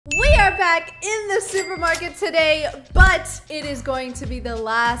are back in the supermarket today, but it is going to be the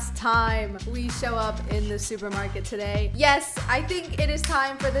last time we show up in the supermarket today. Yes, I think it is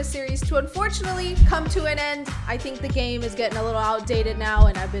time for this series to unfortunately come to an end. I think the game is getting a little outdated now,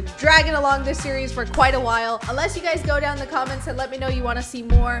 and I've been dragging along this series for quite a while. Unless you guys go down in the comments and let me know you want to see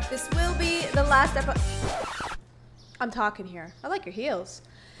more, this will be the last episode. I'm talking here. I like your heels.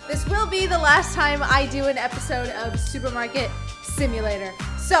 This will be the last time I do an episode of Supermarket Simulator.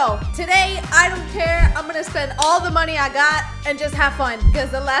 So today, I don't care. I'm gonna spend all the money I got and just have fun, because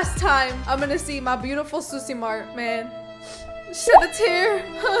the last time I'm gonna see my beautiful Sushi Mart, man. Shed a tear.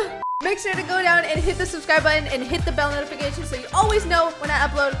 Make sure to go down and hit the subscribe button and hit the bell notification so you always know when I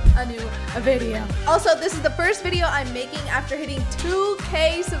upload a new video. Also, this is the first video I'm making after hitting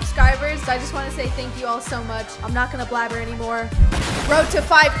 2K subscribers. So I just want to say thank you all so much. I'm not going to blabber anymore. Road to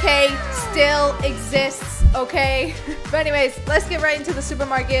 5K still exists, okay? But anyways, let's get right into the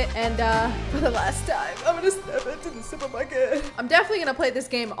supermarket. And for the last time, I'm going to step into the supermarket. I'm definitely going to play this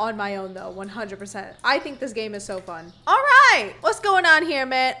game on my own though, 100%. I think this game is so fun. All right, what's going on here,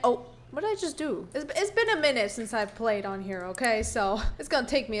 man? Oh. What did I just do? It's been a minute since I've played on here, okay? So it's gonna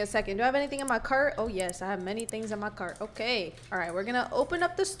take me a second. Do I have anything in my cart? Oh yes, I have many things in my cart. Okay. All right, we're gonna open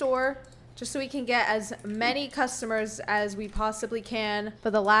up the store just so we can get as many customers as we possibly can for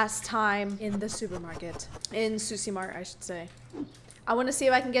the last time in the supermarket. In Sushi Mart, I should say. I want to see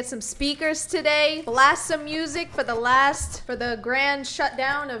if I can get some speakers today. Blast some music for the grand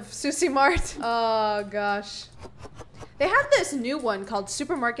shutdown of Sushi Mart. Oh gosh. They have this new one called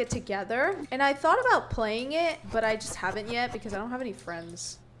Supermarket Together, and I thought about playing it, but I just haven't yet because I don't have any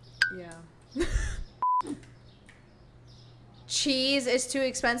friends. Yeah. Cheese is too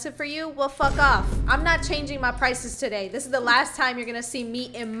expensive for you? Well, fuck off. I'm not changing my prices today. This is the last time you're gonna see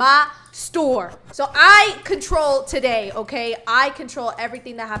me in my store. So I control today, okay? I control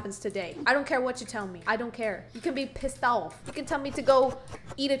everything that happens today. I don't care what you tell me. I don't care. You can be pissed off. You can tell me to go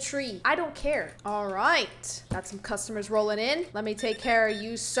eat a tree. I don't care. All right. Got some customers rolling in. Let me take care of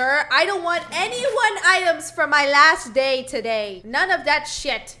you, sir. I don't want any one items for my last day today. None of that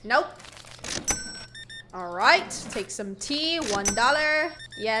shit. Nope. All right, take some tea, $1.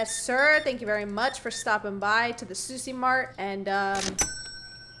 Yes, sir. Thank you very much for stopping by to the Sushi Mart. And,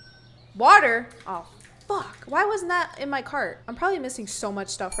 water? Oh, fuck. Why wasn't that in my cart? I'm probably missing so much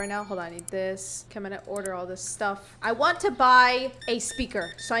stuff right now. Hold on, I need this. Okay, I'm gonna order all this stuff. I want to buy a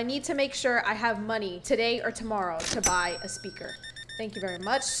speaker, so I need to make sure I have money today or tomorrow to buy a speaker. Thank you very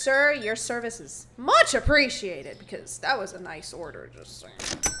much, sir. Your service is much appreciated, because that was a nice order, just saying.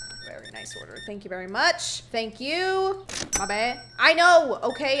 Very nice order. Thank you very much. Thank you. My bad. I know.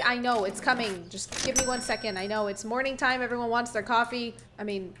 Okay, I know. It's coming. Just give me 1 second. I know. It's morning time. Everyone wants their coffee. I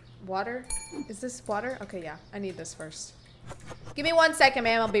mean, water? Is this water? Okay, yeah. I need this first. Give me 1 second,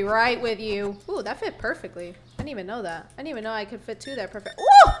 ma'am. I'll be right with you. Ooh, that fit perfectly. I didn't even know that. I didn't even know I could fit two there perfect.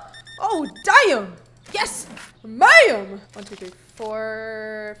 Ooh! Oh, damn! Yes! Ma'am! 1, 2, 3,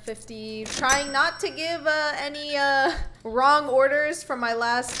 4, 50. Trying not to give any wrong orders from my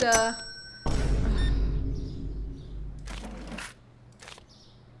last This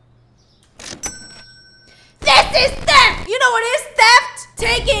is theft! You know what is theft?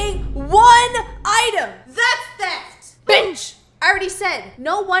 Taking one item. That's theft! Binge! I already said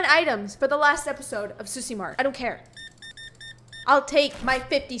no one items for the last episode of Sushi Mart. I don't care. I'll take my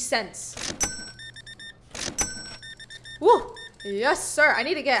 50 cents. Woo! Yes, sir. I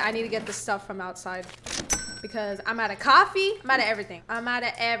need to get this stuff from outside because I'm out of coffee. I'm out of everything. I'm out of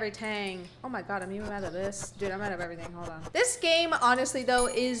everything. Oh my god, I'm even out of this. Dude, I'm out of everything. Hold on. This game, honestly, though,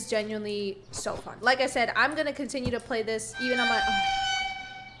 is genuinely so fun. Like I said, I'm gonna continue to play this even on my...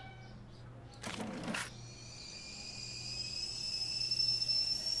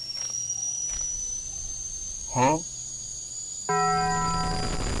 Huh?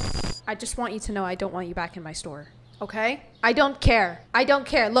 I just want you to know I don't want you back in my store. Okay? I don't care. I don't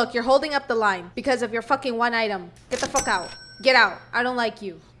care. Look, you're holding up the line because of your fucking one item. Get the fuck out. Get out. I don't like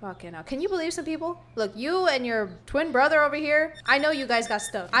you. Fucking hell. Can you believe some people? Look, you and your twin brother over here, I know you guys got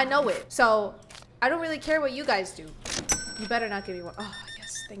stuff. I know it. So, I don't really care what you guys do. You better not give me one. Oh,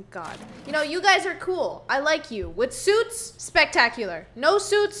 yes. Thank God. You know, you guys are cool. I like you. With suits, spectacular. No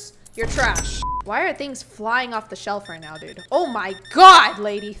suits, you're trash. Why are things flying off the shelf right now, dude? Oh my god,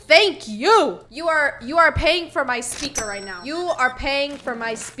 lady. Thank you. You are paying for my speaker right now. You are paying for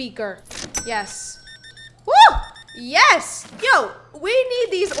my speaker. Yes. Woo! Yes. Yo, we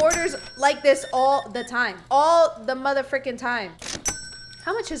need these orders like this all the time. All the motherfucking time.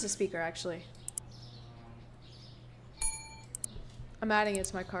 How much is a speaker, actually? I'm adding it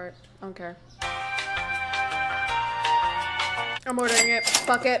to my cart. I don't care. I'm ordering it.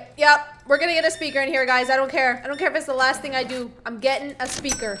 Fuck it. Yep. We're gonna get a speaker in here, guys. I don't care. I don't care if it's the last thing I do. I'm getting a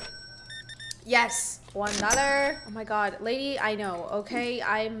speaker. Yes. $1. Oh my god. Lady, I know, okay?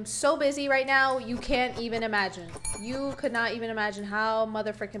 I'm so busy right now. You can't even imagine. You could not even imagine how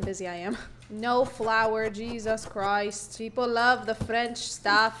motherfucking busy I am. No flour. Jesus Christ. People love the French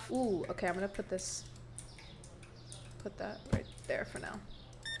stuff. Ooh, okay. I'm gonna put this. Put that right there for now.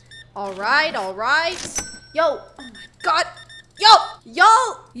 All right. All right. Yo. Oh my god.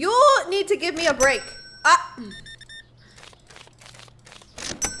 Yo. You need to give me a break.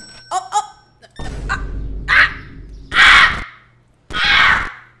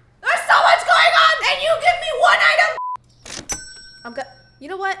 You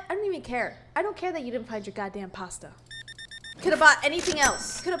know what? I don't even care. I don't care that you didn't find your goddamn pasta. Could have bought anything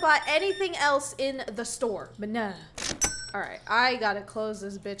else. Could have bought anything else in the store. But nah. Alright, I gotta close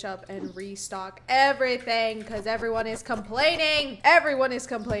this bitch up and restock everything because everyone is complaining. Everyone is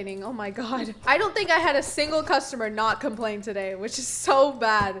complaining. Oh my god. I don't think I had a single customer not complain today, which is so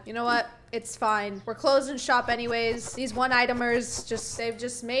bad. You know what? It's fine. We're closing shop anyways. These one-itemers they've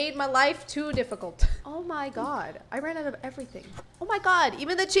just made my life too difficult. Oh my god. I ran out of everything. Oh my god.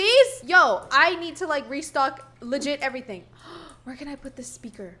 Even the cheese? Yo, I need to like restock legit everything. Where can I put this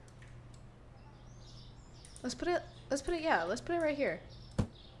speaker? Let's put it right here.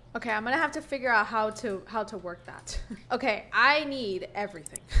 Okay, I'm gonna have to figure out how to work that. Okay, I need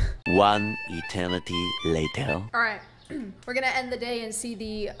everything. One eternity later. All right. We're gonna end the day and see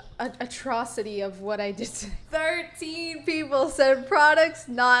the atrocity of what I did today. 13 people said products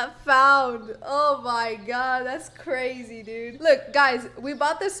not found. Oh my god, that's crazy, dude. Look, guys, we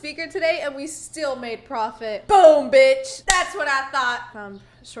bought this speaker today and we still made profit. Boom, bitch. That's what I thought.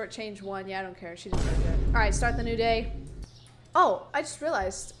 Shortchange 1. Yeah, I don't care. She deserved it. All right, start the new day. Oh, I just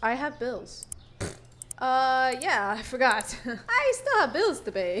realized I have bills. Yeah, I forgot. I still have bills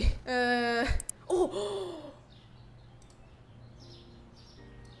to pay. Oh.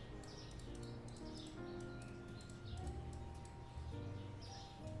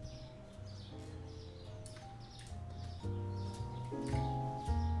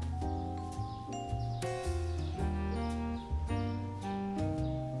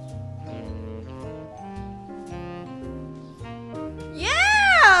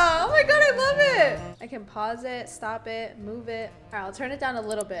 I can pause it, stop it, move it. All right, I'll turn it down a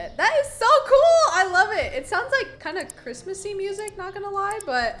little bit. That is so cool. I love it. It sounds like kind of Christmassy music, not gonna lie,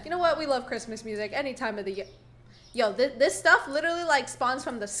 but you know what? We love Christmas music any time of the year. Yo, this stuff literally like spawns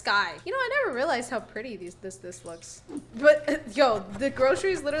from the sky. You know, I never realized how pretty this looks. But yo, the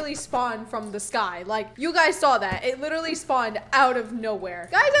groceries literally spawn from the sky. Like, you guys saw that. It literally spawned out of nowhere.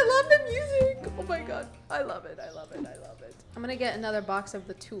 Guys, I love the music. Oh my god. I love it. I love it. I love it. I'm gonna get another box of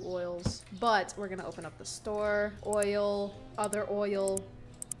the 2 oils, but we're gonna open up the store. Oil, other oil.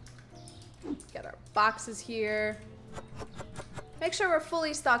 Get our boxes here. Make sure we're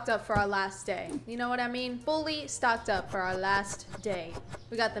fully stocked up for our last day. You know what I mean? Fully stocked up for our last day.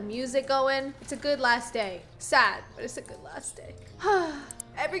 We got the music going. It's a good last day. Sad, but it's a good last day.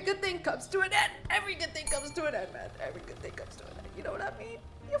 Every good thing comes to an end. Every good thing comes to an end, man. Every good thing comes to an end. You know what I mean?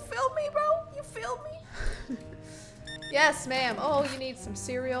 You feel me, bro? You feel me? Yes, ma'am. Oh, you need some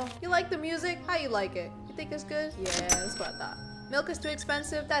cereal. You like the music? How you like it? You think it's good? Yeah, that's what I thought. Milk is too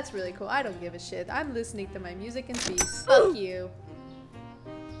expensive? That's really cool. I don't give a shit. I'm listening to my music in peace. Fuck you.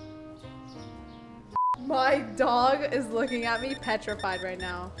 My dog is looking at me petrified right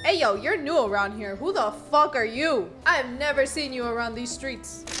now. Hey, yo, you're new around here. Who the fuck are you? I have never seen you around these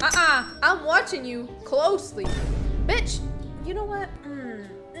streets. I'm watching you closely. Bitch, you know what?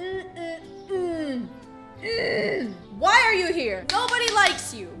 Why are you here? Nobody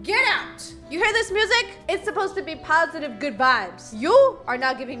likes you. Get out. You hear this music? It's supposed to be positive, good vibes. You are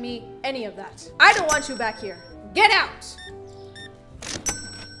not giving me any of that. I don't want you back here. Get out.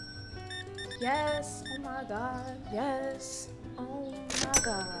 Yes. Oh my god. Yes. Oh my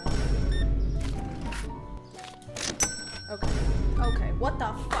god. Okay. Okay. What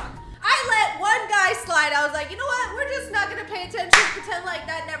the fuck? I let one guy slide. I was like, you know what? We're just not gonna pay attention, pretend like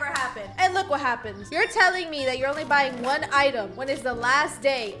that never happened. And look what happens. You're telling me that you're only buying 1 item when it's the last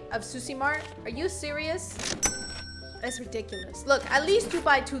day of Sushi Mart? Are you serious? That's ridiculous. Look, at least you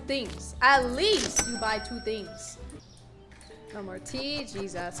buy 2 things. At least you buy 2 things. No more tea.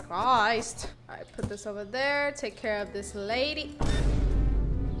 Jesus Christ. All right, put this over there. Take care of this lady.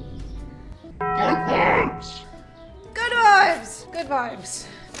 Good vibes. Good vibes. Good vibes.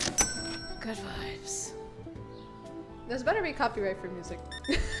 Good vibes. There's better be copyright-free music.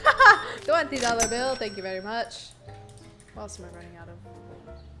 $20 bill. Thank you very much. What else am I running out of?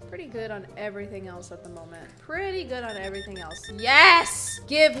 Pretty good on everything else at the moment. Pretty good on everything else. Yes!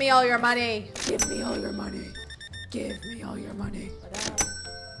 Give me all your money. Give me all your money. Give me all your money.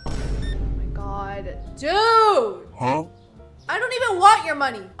 Oh my god. Dude! Huh? I don't even want your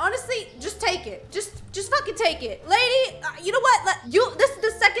money. Honestly, just take it. Just fucking take it. Lady, you know what? This is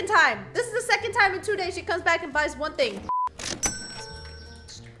the second time. This is the second time in 2 days she comes back and buys one thing.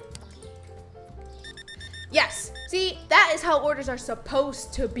 Yes. See, that is how orders are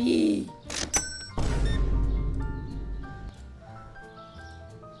supposed to be.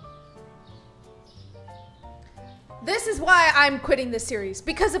 This is why I'm quitting this series,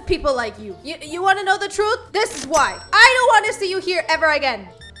 because of people like you. You want to know the truth? This is why. I don't want to see you here ever again.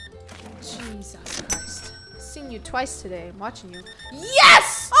 Jesus Christ. I've seen you twice today. I'm watching you.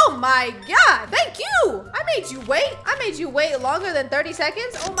 Yes! Oh my god. Thank you. I made you wait. I made you wait longer than 30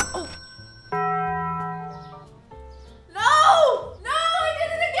 seconds. Oh my. Oh. No! No! I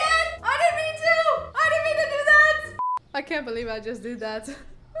did it again! I didn't mean to! I didn't mean to do that! I can't believe I just did that.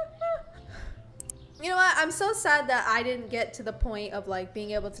 You know what? I'm so sad that I didn't get to the point of like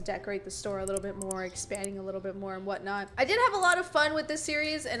being able to decorate the store a little bit more, expanding a little bit more and whatnot. I did have a lot of fun with this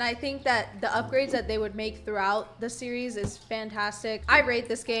series, and I think that the upgrades that they would make throughout the series is fantastic. I rate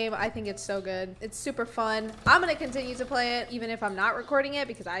this game. I think it's so good. It's super fun. I'm gonna continue to play it even if I'm not recording it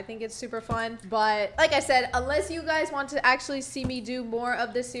because I think it's super fun. But like I said, unless you guys want to actually see me do more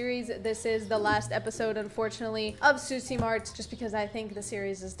of this series, this is the last episode, unfortunately, of Sushi Mart, just because I think the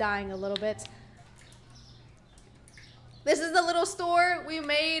series is dying a little bit. This is the little store we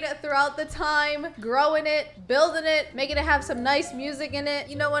made throughout the time, growing it, building it, making it have some nice music in it.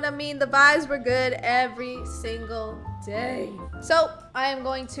 You know what I mean? The vibes were good every single day. So I am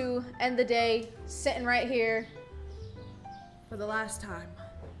going to end the day sitting right here for the last time.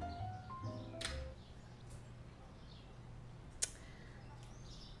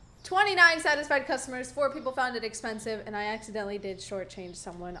 $29 satisfied customers, 4 people found it expensive, and I accidentally did shortchange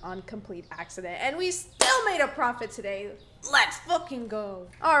someone on complete accident. And we still made a profit today. Let's fucking go.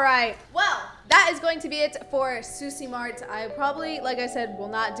 All right, well, that is going to be it for Sushi Mart. I probably, like I said, will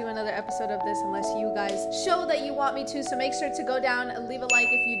not do another episode of this unless you guys show that you want me to. So make sure to go down and leave a like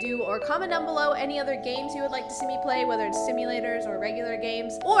if you do, or comment down below any other games you would like to see me play, whether it's simulators or regular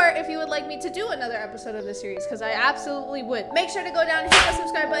games, or if you would like me to do another episode of this series, because I absolutely would. Make sure to go down, hit the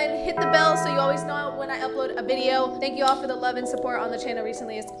subscribe button, hit the bell so you always know when I upload a video. Thank you all for the love and support on the channel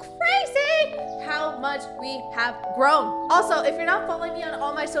recently. It's crazy how much we have grown. Also, if you're not following me on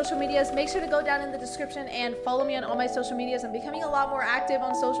all my social medias, make sure to go down in the description and follow me on all my social medias. I'm becoming a lot more active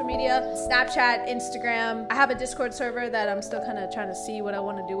on social media, Snapchat, Instagram. I have a Discord server that I'm still kind of trying to see what I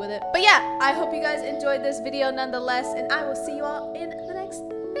want to do with it. But yeah, I hope you guys enjoyed this video nonetheless, and I will see you all in the next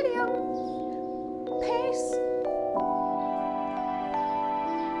video. Peace.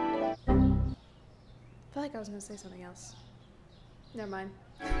 I feel like I was gonna say something else. Never mind.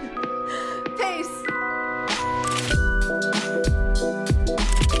 Peace.